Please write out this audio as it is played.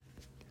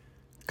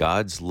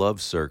God's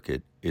love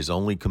circuit is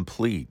only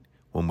complete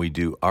when we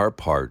do our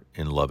part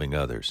in loving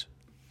others.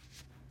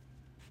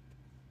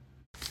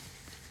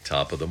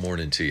 Top of the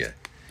morning to you.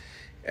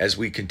 As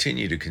we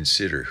continue to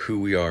consider who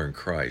we are in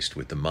Christ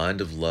with the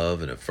mind of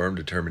love and a firm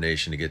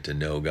determination to get to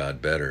know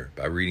God better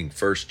by reading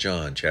 1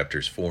 John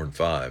chapters 4 and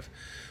 5,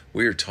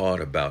 we are taught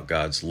about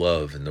God's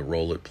love and the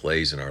role it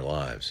plays in our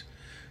lives.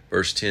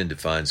 Verse 10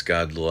 defines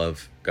God's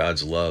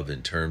love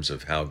in terms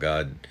of how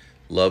God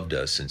loved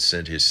us and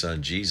sent his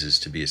son Jesus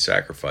to be a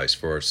sacrifice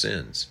for our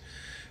sins.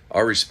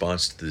 Our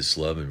response to this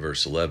love in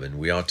verse 11,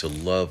 we ought to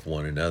love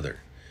one another.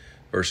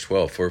 Verse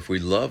 12, for if we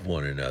love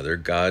one another,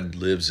 God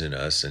lives in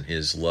us and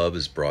his love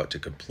is brought to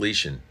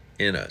completion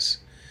in us.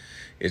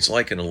 It's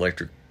like an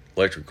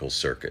electrical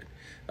circuit.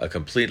 A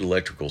complete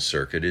electrical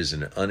circuit is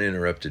an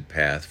uninterrupted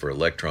path for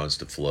electrons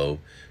to flow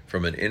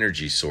from an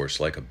energy source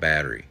like a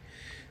battery.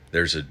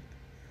 There's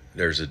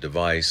a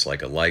device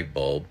like a light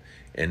bulb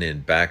and then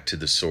back to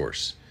the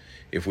source.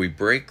 If we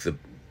break the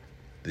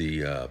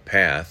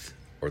path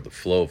or the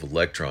flow of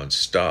electrons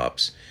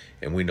stops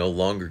and we no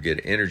longer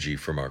get energy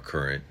from our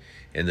current,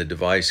 and the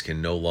device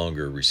can no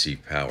longer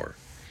receive power.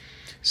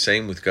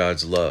 Same with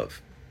God's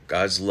love.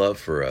 God's love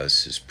for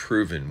us is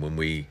proven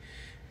when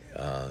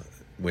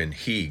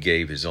he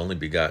gave his only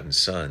begotten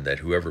Son, that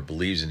whoever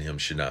believes in him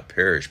should not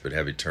perish but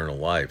have eternal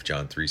life,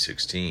 John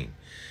 3:16.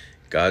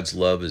 God's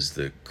love is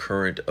the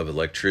current of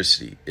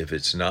electricity. If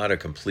it's not a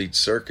complete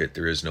circuit,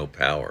 there is no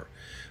power.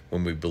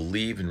 When we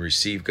believe and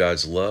receive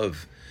God's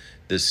love,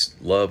 this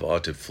love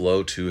ought to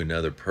flow to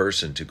another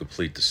person to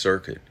complete the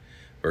circuit.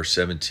 Verse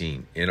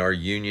 17, in our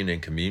union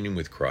and communion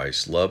with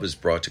Christ, love is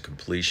brought to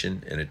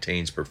completion and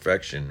attains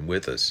perfection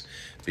with us,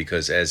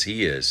 because as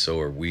he is, so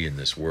are we in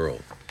this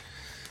world.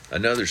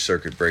 Another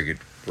circuit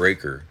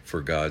breaker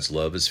for God's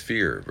love is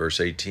fear. Verse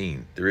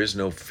 18, there is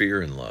no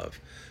fear in love.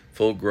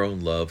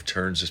 Full-grown love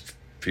turns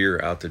fear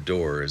out the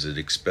door as it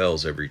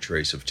expels every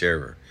trace of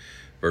terror.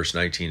 Verse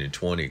 19 and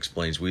 20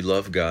 explains, we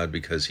love God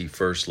because he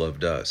first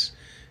loved us.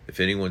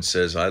 If anyone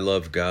says, I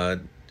love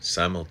God,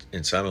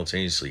 and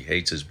simultaneously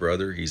hates his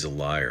brother, he's a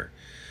liar.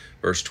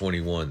 Verse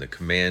 21, the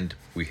command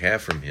we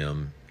have from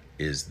him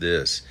is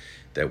this,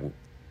 that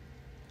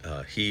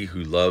he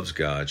who loves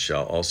God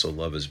shall also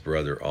love his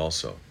brother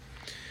also.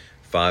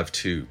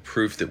 5:2,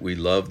 proof that we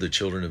love the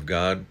children of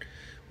God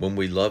when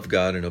we love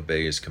God and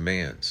obey his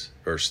commands.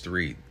 Verse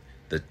 3,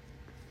 the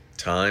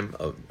time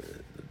of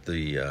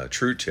the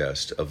true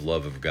test of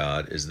love of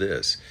God is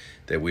this,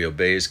 that we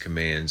obey his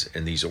commands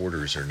and these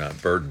orders are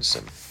not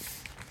burdensome.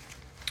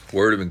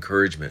 Word of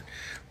encouragement.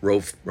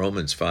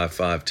 Romans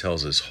 5:5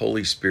 tells us,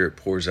 Holy Spirit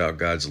pours out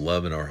God's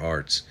love in our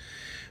hearts.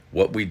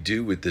 What we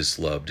do with this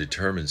love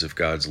determines if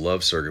God's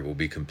love circuit will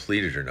be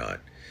completed or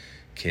not.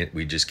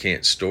 We just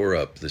can't store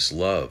up this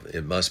love.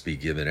 It must be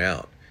given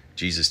out.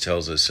 Jesus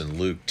tells us in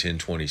Luke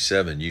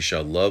 10:27, you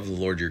shall love the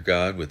Lord your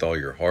God with all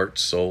your heart,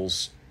 soul,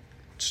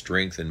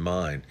 strength, and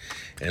mind,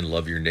 and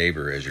love your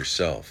neighbor as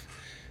yourself.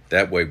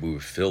 That way we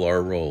will fill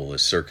our role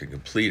as circuit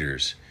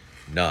completers,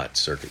 not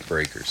circuit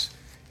breakers.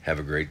 Have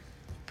a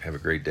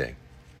great day.